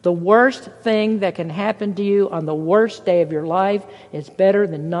 The worst thing that can happen to you on the worst day of your life is better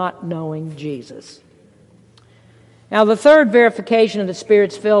than not knowing Jesus. Now, the third verification of the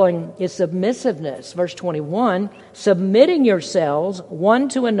Spirit's filling is submissiveness. Verse 21, submitting yourselves one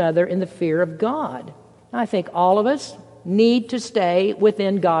to another in the fear of God. I think all of us need to stay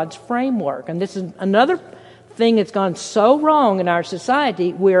within God's framework. And this is another thing that's gone so wrong in our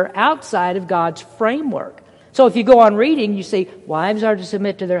society. We're outside of God's framework. So if you go on reading, you see wives are to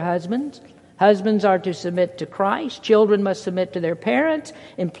submit to their husbands. Husbands are to submit to Christ. Children must submit to their parents.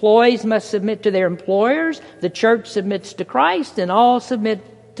 Employees must submit to their employers. The church submits to Christ, and all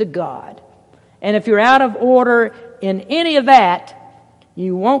submit to God. And if you're out of order in any of that,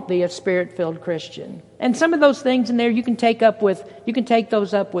 you won't be a Spirit-filled Christian. And some of those things in there you can take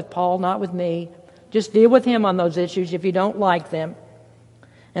those up with Paul, not with me. Just deal with him on those issues if you don't like them.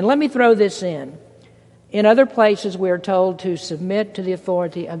 And let me throw this in. In other places, we are told to submit to the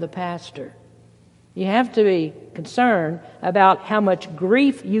authority of the pastor. You have to be concerned about how much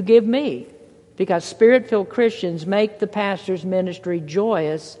grief you give me, because Spirit-filled Christians make the pastor's ministry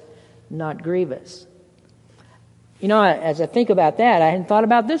joyous, not grievous. You know, as I think about that, I hadn't thought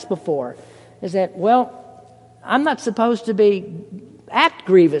about this before, is that, well, I'm not supposed to act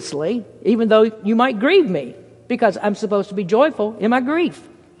grievously, even though you might grieve me, because I'm supposed to be joyful in my grief.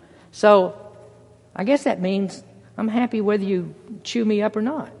 So I guess that means I'm happy whether you chew me up or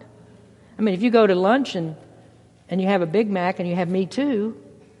not. I mean, if you go to lunch and you have a Big Mac and you have me too,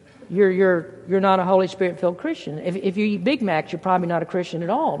 you're not a Holy Spirit-filled Christian. If you eat Big Macs, you're probably not a Christian at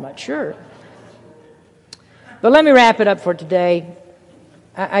all. I'm not sure. But let me wrap it up for today.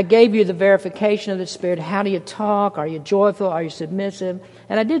 I gave you the verification of the Spirit. How do you talk? Are you joyful? Are you submissive?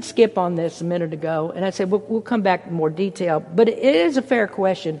 And I did skip on this a minute ago, and I said we'll come back in more detail. But it is a fair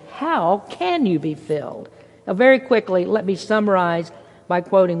question. How can you be filled? Now, very quickly, let me summarize by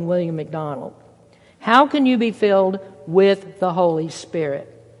quoting William MacDonald. How can you be filled with the Holy Spirit?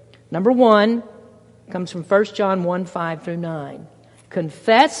 Number 1 comes from 1 John 1, 5 through 9.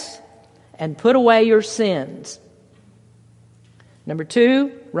 Confess and put away your sins. Number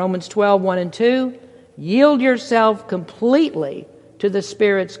 2, Romans 12, 1 and 2. Yield yourself completely to the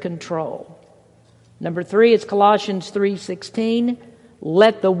Spirit's control. Number 3 is Colossians 3:16.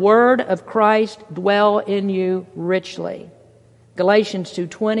 Let the word of Christ dwell in you richly. Galatians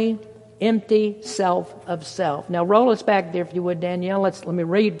 2:20. Empty self of self. Now roll us back there if you would, Danielle. Let me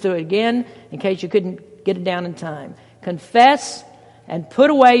read through it again in case you couldn't get it down in time. Confess and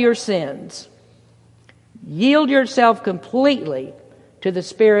put away your sins. Yield yourself completely to the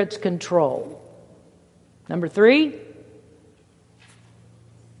Spirit's control. Number 3,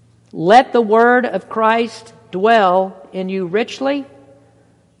 let the word of Christ dwell in you richly.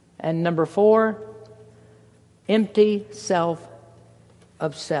 And number 4, empty self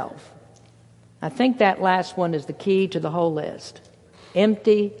of self. I think that last one is the key to the whole list.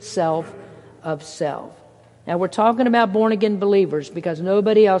 Empty self of self. Now we're talking about born-again believers because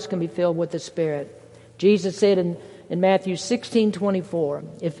nobody else can be filled with the Spirit. Jesus said in Matthew 16:24,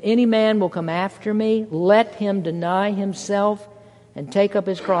 if any man will come after me, let him deny himself and take up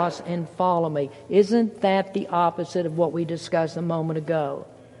his cross and follow me. Isn't that the opposite of what we discussed a moment ago?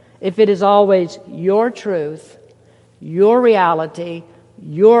 If it is always your truth, your reality,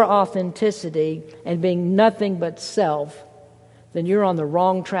 your authenticity, and being nothing but self, then you're on the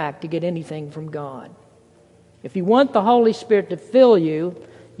wrong track to get anything from God. If you want the Holy Spirit to fill you,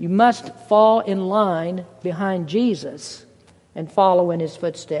 you must fall in line behind Jesus and follow in His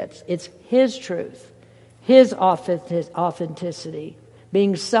footsteps. It's His truth, His authenticity,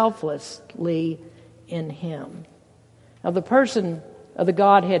 being selflessly in Him. Now, the person of the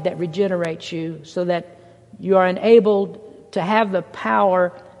Godhead that regenerates you so that you are enabled to have the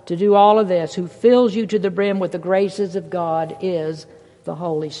power to do all of this, who fills you to the brim with the graces of God, is the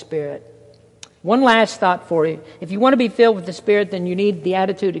Holy Spirit. One last thought for you. If you want to be filled with the Spirit, then you need the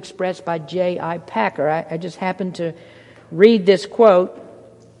attitude expressed by J.I. Packer. I just happened to read this quote.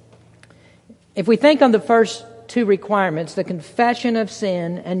 If we think on the first two requirements, the confession of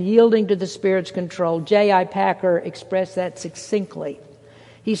sin and yielding to the Spirit's control, J.I. Packer expressed that succinctly.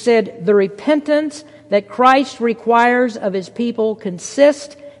 He said, the repentance that Christ requires of His people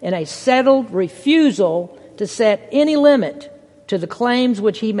consists in a settled refusal to set any limit to the claims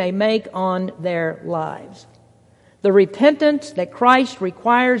which He may make on their lives. The repentance that Christ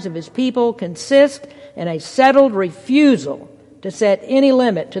requires of His people consists in a settled refusal to set any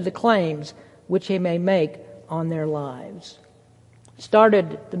limit to the claims which He may make on their lives.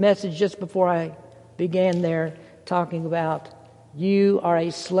 Started the message just before I began there talking about you are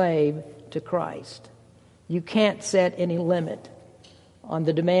a slave to Christ. You can't set any limit on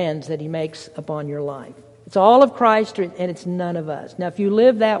the demands that He makes upon your life. It's all of Christ and it's none of us. Now, if you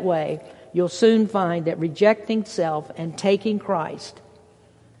live that way, you'll soon find that rejecting self and taking Christ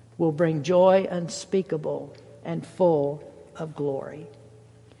will bring joy unspeakable and full of glory.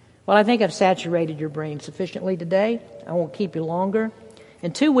 Well, I think I've saturated your brain sufficiently today. I won't keep you longer.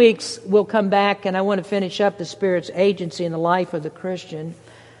 In 2 weeks, we'll come back, and I want to finish up the Spirit's agency in the life of the Christian.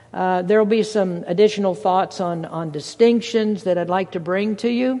 There will be some additional thoughts on distinctions that I'd like to bring to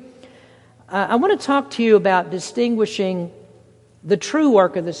you. I want to talk to you about distinguishing the true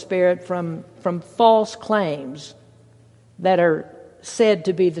work of the Spirit from false claims that are said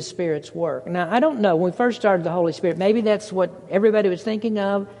to be the Spirit's work. Now, I don't know. When we first started the Holy Spirit, maybe that's what everybody was thinking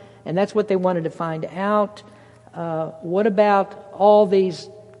of, and that's what they wanted to find out. What about all these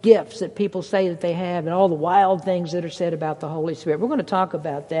gifts that people say that they have and all the wild things that are said about the Holy Spirit? We're going to talk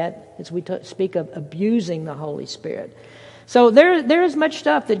about that as we speak of abusing the Holy Spirit. So there is much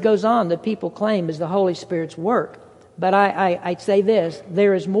stuff that goes on that people claim is the Holy Spirit's work. But I say this,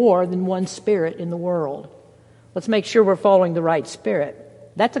 there is more than one Spirit in the world. Let's make sure we're following the right Spirit.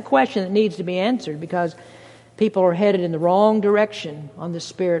 That's a question that needs to be answered because people are headed in the wrong direction on the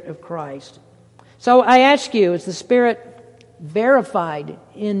Spirit of Christ. So I ask you, is the Spirit verified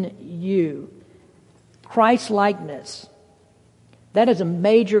in you? Christ-likeness. That is a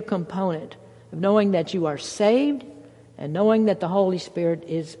major component of knowing that you are saved and knowing that the Holy Spirit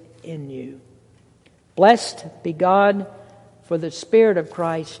is in you. Blessed be God for the Spirit of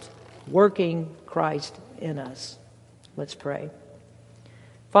Christ working Christ in us. Let's pray.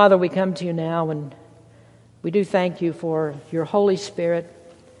 Father, we come to you now and we do thank you for your Holy Spirit.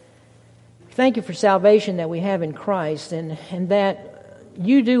 Thank you for salvation that we have in Christ and that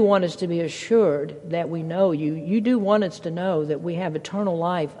you do want us to be assured that we know you. You do want us to know that we have eternal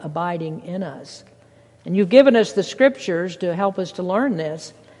life abiding in us. And you've given us the Scriptures to help us to learn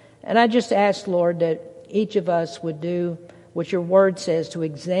this. And I just ask, Lord, that each of us would do what your word says, to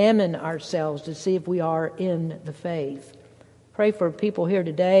examine ourselves to see if we are in the faith. Pray for people here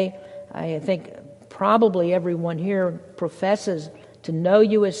today. I think probably everyone here professes to know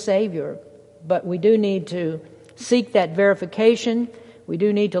you as Savior, but we do need to seek that verification. We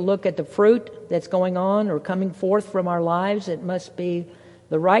do need to look at the fruit that's going on or coming forth from our lives. It must be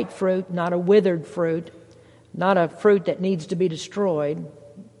the right fruit, not a withered fruit, not a fruit that needs to be destroyed,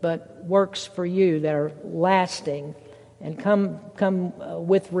 but works for you that are lasting and come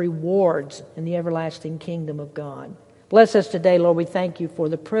with rewards in the everlasting kingdom of God. Bless us today, Lord. We thank you for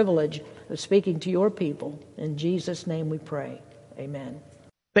the privilege of speaking to your people. In Jesus' name we pray. Amen.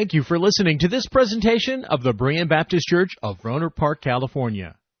 Thank you for listening to this presentation of the Berean Baptist Church of Rohnert Park,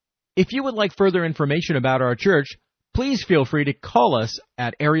 California. If you would like further information about our church, please feel free to call us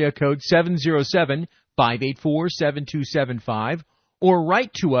at area code 707-584-7275 or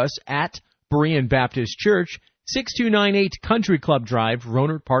write to us at Berean Baptist Church, 6298 Country Club Drive,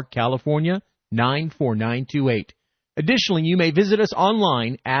 Rohnert Park, California, 94928. Additionally, you may visit us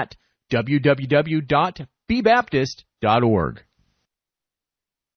online at www.bbaptist.org.